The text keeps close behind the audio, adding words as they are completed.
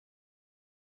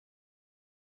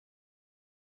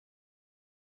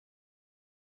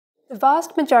The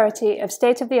vast majority of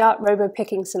state-of-the-art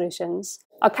robo-picking solutions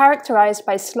are characterized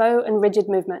by slow and rigid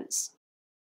movements.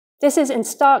 This is in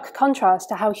stark contrast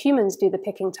to how humans do the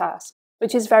picking task,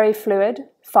 which is very fluid,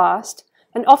 fast,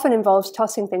 and often involves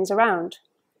tossing things around.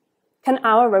 Can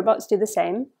our robots do the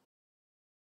same?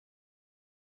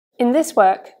 In this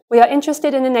work, we are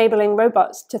interested in enabling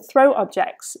robots to throw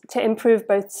objects to improve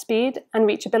both speed and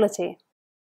reachability.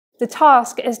 The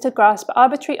task is to grasp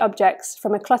arbitrary objects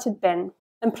from a cluttered bin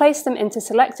and place them into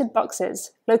selected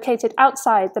boxes located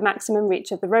outside the maximum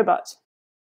reach of the robot.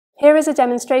 Here is a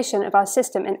demonstration of our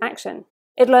system in action.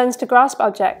 It learns to grasp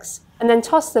objects and then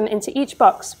toss them into each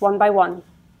box one by one.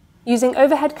 Using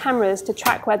overhead cameras to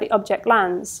track where the object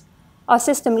lands, our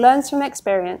system learns from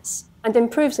experience and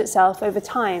improves itself over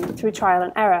time through trial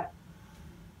and error.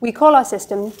 We call our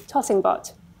system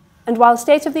TossingBot, and while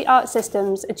state-of-the-art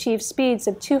systems achieve speeds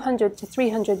of 200 to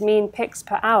 300 mean picks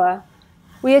per hour,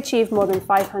 we achieve more than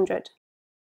 500.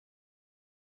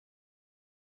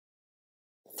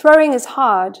 Throwing is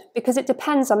hard because it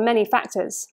depends on many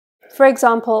factors. For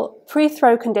example,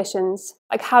 pre-throw conditions,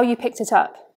 like how you picked it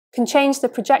up, can change the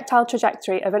projectile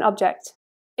trajectory of an object.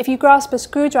 If you grasp a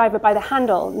screwdriver by the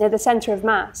handle near the center of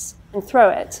mass and throw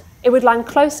it, it would land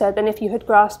closer than if you had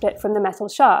grasped it from the metal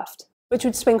shaft, which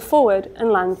would swing forward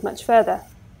and land much further.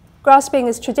 Grasping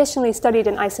is traditionally studied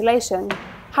in isolation.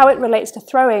 How it relates to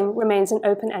throwing remains an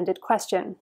open-ended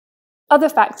question. Other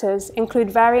factors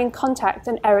include varying contact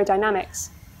and aerodynamics.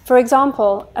 For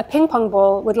example, a ping-pong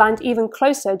ball would land even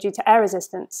closer due to air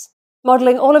resistance.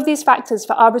 Modeling all of these factors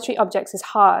for arbitrary objects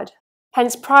is hard.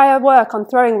 Hence, prior work on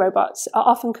throwing robots are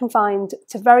often confined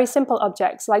to very simple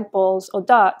objects like balls or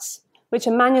darts, which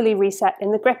are manually reset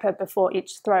in the gripper before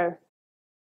each throw.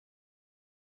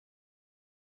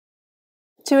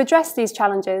 To address these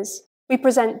challenges, we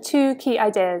present two key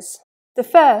ideas. The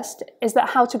first is that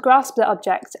how to grasp the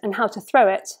object and how to throw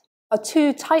it are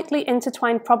two tightly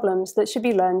intertwined problems that should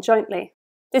be learned jointly.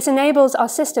 This enables our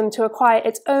system to acquire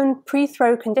its own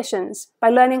pre-throw conditions by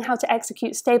learning how to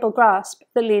execute stable grasp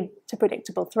that lead to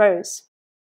predictable throws.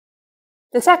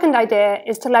 The second idea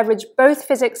is to leverage both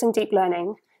physics and deep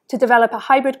learning to develop a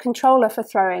hybrid controller for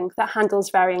throwing that handles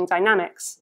varying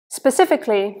dynamics.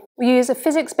 Specifically, we use a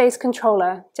physics-based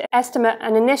controller to estimate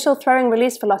an initial throwing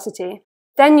release velocity,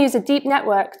 then use a deep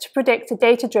network to predict a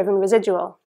data-driven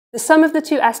residual. The sum of the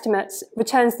two estimates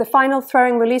returns the final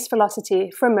throwing release velocity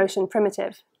for a motion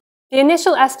primitive. The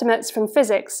initial estimates from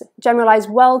physics generalize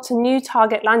well to new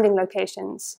target landing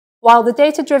locations, while the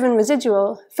data-driven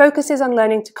residual focuses on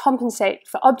learning to compensate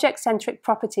for object-centric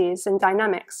properties and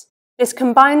dynamics. This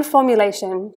combined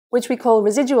formulation, which we call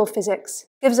residual physics,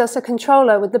 gives us a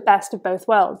controller with the best of both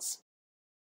worlds.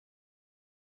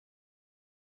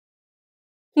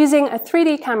 Using a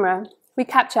 3D camera, we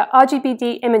capture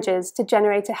RGBD images to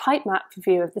generate a height map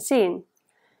view of the scene,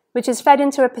 which is fed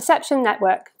into a perception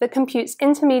network that computes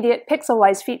intermediate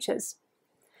pixel-wise features.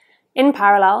 In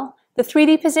parallel, the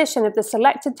 3D position of the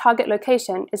selected target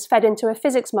location is fed into a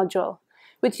physics module,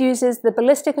 which uses the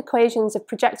ballistic equations of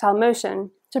projectile motion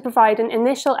to provide an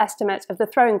initial estimate of the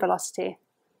throwing velocity.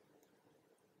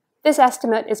 This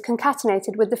estimate is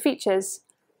concatenated with the features,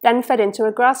 then fed into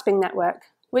a grasping network,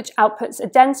 which outputs a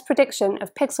dense prediction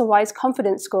of pixel-wise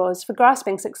confidence scores for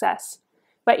grasping success,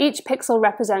 where each pixel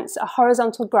represents a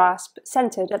horizontal grasp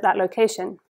centered at that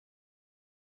location.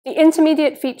 The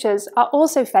intermediate features are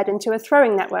also fed into a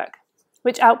throwing network,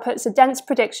 which outputs a dense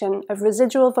prediction of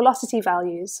residual velocity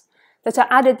values that are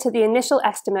added to the initial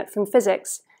estimate from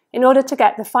physics in order to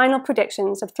get the final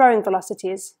predictions of throwing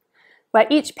velocities, where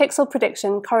each pixel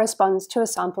prediction corresponds to a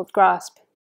sampled grasp.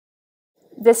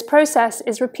 This process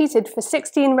is repeated for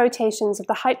 16 rotations of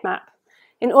the height map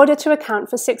in order to account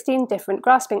for 16 different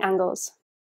grasping angles.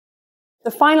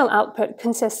 The final output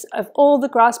consists of all the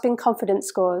grasping confidence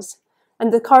scores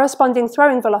and the corresponding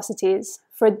throwing velocities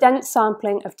for a dense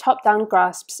sampling of top-down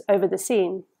grasps over the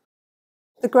scene.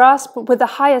 The grasp with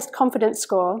the highest confidence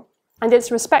score and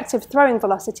its respective throwing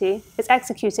velocity is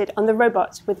executed on the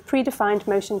robot with predefined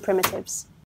motion primitives.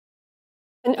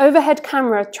 An overhead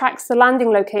camera tracks the landing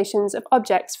locations of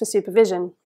objects for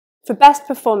supervision. For best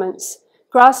performance,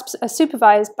 grasps are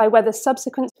supervised by whether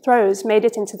subsequent throws made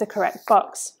it into the correct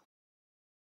box.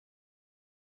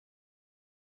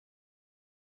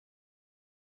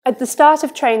 At the start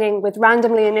of training with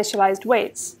randomly initialized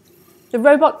weights, the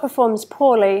robot performs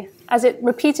poorly as it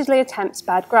repeatedly attempts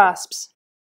bad grasps.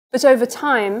 But over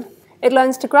time, it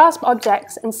learns to grasp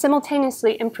objects and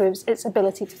simultaneously improves its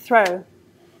ability to throw.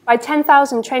 By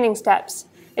 10,000 training steps,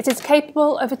 it is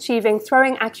capable of achieving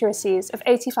throwing accuracies of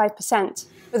 85%,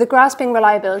 with a grasping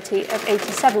reliability of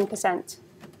 87%.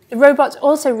 The robot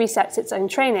also resets its own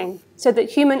training, so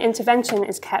that human intervention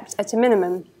is kept at a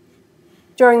minimum.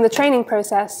 During the training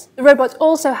process, the robot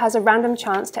also has a random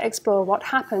chance to explore what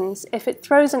happens if it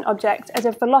throws an object at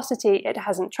a velocity it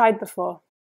hasn't tried before.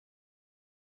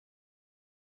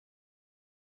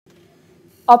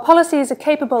 Our policies are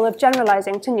capable of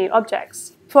generalizing to new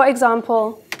objects. For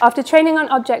example, after training on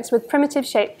objects with primitive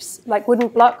shapes like wooden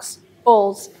blocks,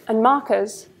 balls, and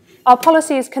markers, our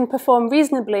policies can perform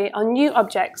reasonably on new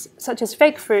objects such as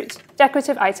fake fruit,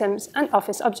 decorative items, and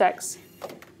office objects.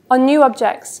 On new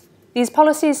objects, these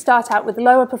policies start out with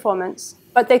lower performance,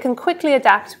 but they can quickly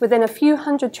adapt within a few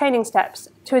hundred training steps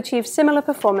to achieve similar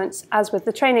performance as with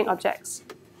the training objects.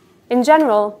 In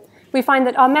general, we find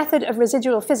that our method of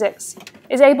residual physics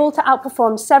is able to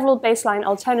outperform several baseline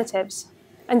alternatives,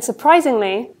 and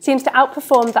surprisingly, seems to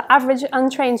outperform the average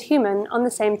untrained human on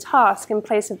the same task in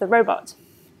place of the robot.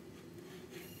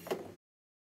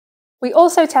 We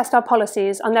also test our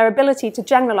policies on their ability to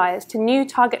generalize to new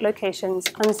target locations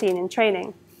unseen in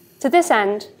training. To this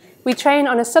end, we train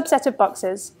on a subset of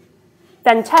boxes,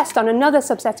 then test on another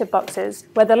subset of boxes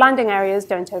where the landing areas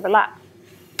don't overlap.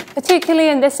 Particularly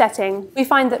in this setting, we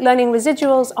find that learning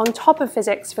residuals on top of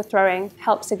physics for throwing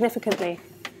helps significantly.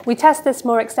 We test this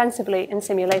more extensively in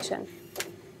simulation.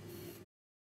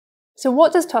 So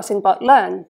what does TossingBot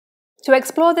learn? To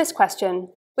explore this question,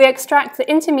 we extract the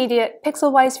intermediate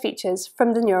pixel-wise features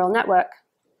from the neural network.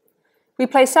 We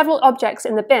place several objects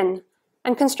in the bin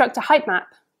and construct a height map,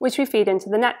 which we feed into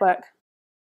the network.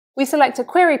 We select a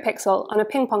query pixel on a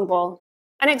ping-pong ball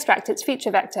and extract its feature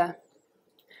vector.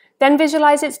 Then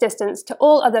visualize its distance to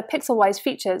all other pixel-wise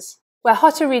features, where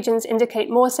hotter regions indicate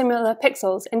more similar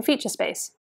pixels in feature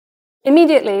space.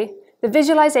 Immediately, the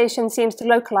visualization seems to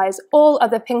localize all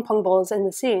other ping-pong balls in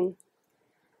the scene.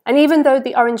 And even though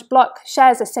the orange block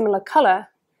shares a similar color,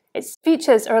 its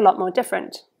features are a lot more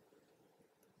different.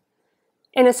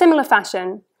 In a similar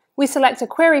fashion, we select a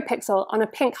query pixel on a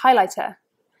pink highlighter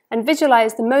and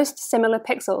visualize the most similar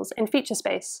pixels in feature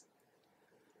space.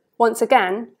 Once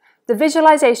again, the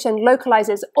visualization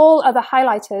localizes all other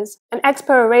highlighters and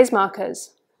expo erase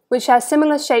markers, which share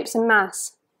similar shapes and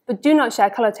mass, but do not share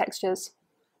color textures.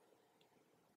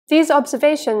 These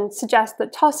observations suggest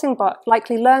that TossingBot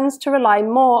likely learns to rely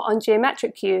more on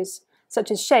geometric cues,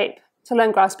 such as shape, to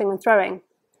learn grasping and throwing.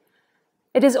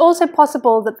 It is also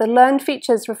possible that the learned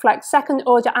features reflect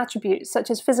second-order attributes, such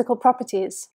as physical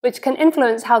properties, which can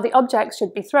influence how the object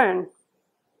should be thrown.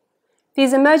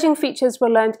 These emerging features were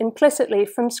learned implicitly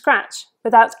from scratch,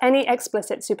 without any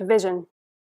explicit supervision.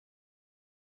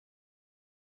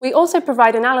 We also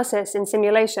provide analysis in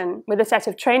simulation with a set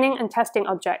of training and testing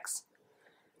objects.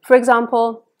 For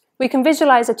example, we can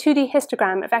visualize a 2D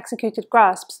histogram of executed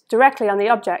grasps directly on the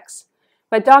objects,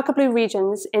 where darker blue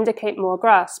regions indicate more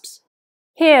grasps.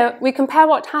 Here, we compare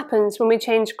what happens when we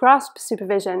change grasp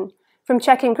supervision from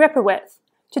checking gripper width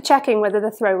to checking whether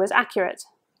the throw was accurate.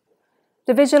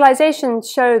 The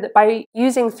visualizations show that by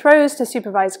using throws to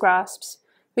supervise grasps,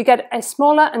 we get a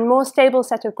smaller and more stable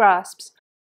set of grasps.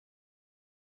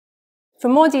 For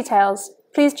more details,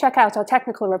 please check out our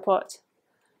technical report.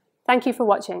 Thank you for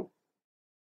watching.